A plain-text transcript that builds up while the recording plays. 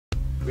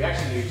We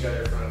actually knew each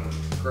other from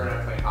growing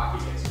up playing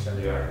hockey against each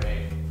other.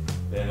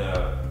 Yeah. And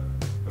a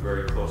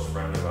very close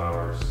friend of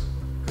ours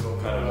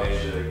kind of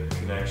made the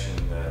connection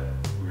that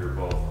we were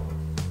both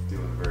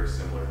doing very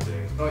similar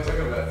things. It only took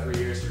about 3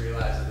 years to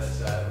realize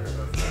that we were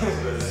both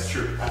friends. That's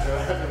true.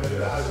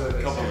 After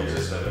a couple of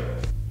years later.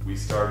 We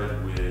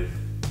started with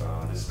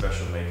this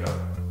special makeup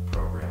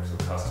program, so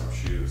custom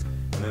shoes.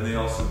 And then they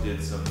also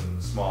did some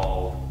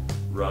small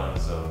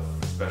runs of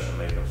special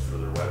makeups for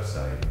their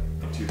website.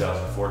 In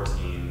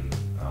 2014,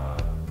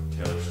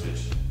 Taylor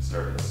Stitch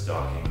started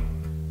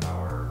stocking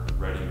our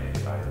ready-made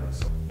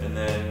items. And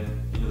then,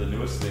 the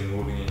newest thing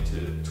moving into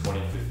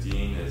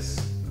 2015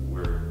 is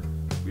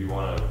we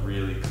want to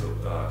really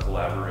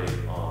collaborate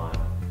on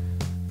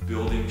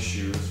building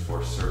shoes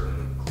for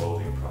certain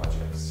clothing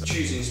projects.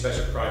 Choosing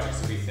special projects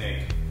that we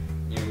think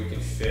we can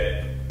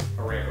fit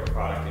a Rancourt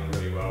product in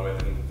really well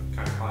with, and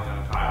kind of calling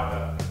on Kyle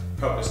to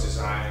help us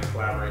design and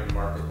collaborate and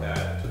market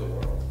that to the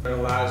world. It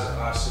allows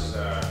us as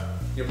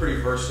a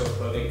pretty versatile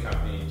clothing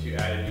company to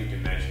add a new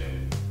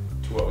dimension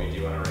to what we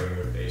do on a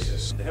regular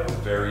basis. They have a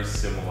very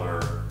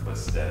similar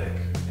aesthetic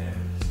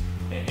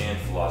and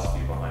philosophy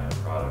behind the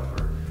product,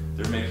 where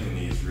they're making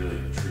these really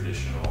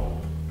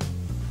traditional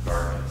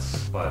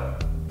garments,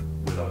 but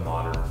with a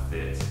modern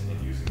fit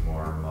and using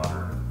more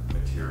modern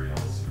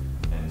materials.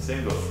 And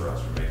same goes for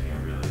us. We're making a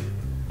really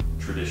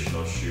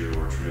traditional shoe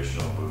or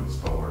traditional boots,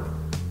 but we're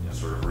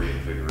sort of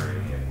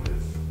reinvigorating it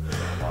with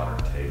modern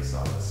takes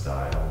on the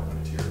style and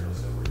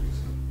materials that we're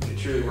using. You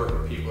truly work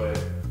with people that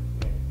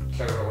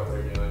care about what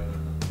they're doing.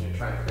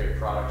 Trying to create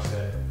products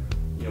that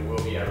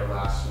will be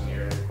everlasting,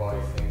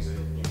 quality things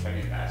that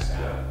can be passed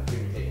down,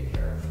 can be taken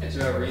care of. It's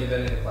about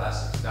reinventing the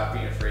classics, not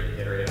being afraid to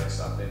iterate on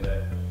something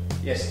that,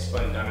 yes, it's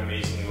been done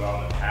amazingly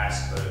well in the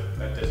past, but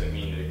that doesn't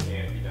mean that it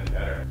can't be done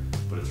better.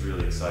 But it's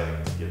really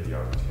exciting to get the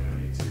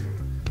opportunity to,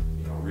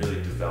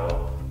 really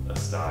develop a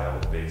style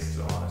based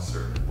on a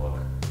certain look.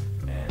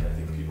 And I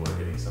think people are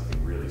getting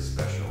something really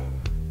special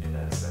in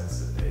that sense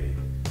that they,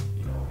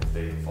 if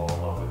they fall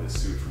in love with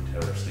this suit from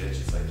Taylor Stitch,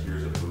 it's like,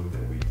 here's a boot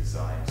that we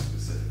designed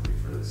specifically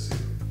for this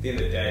suit. At the end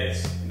of the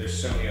day,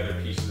 there's so many other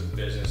pieces of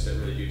business that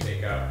really do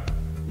take up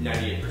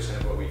 98%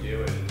 of what we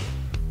do,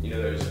 and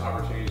those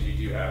opportunities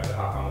you do have to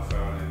hop on the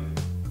phone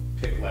and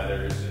pick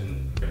leathers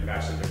and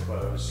match them to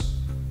clothes.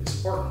 It's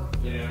important,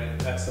 and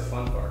that's the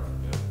fun part.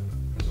 Yeah.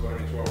 It's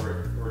what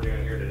we're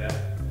doing here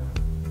today.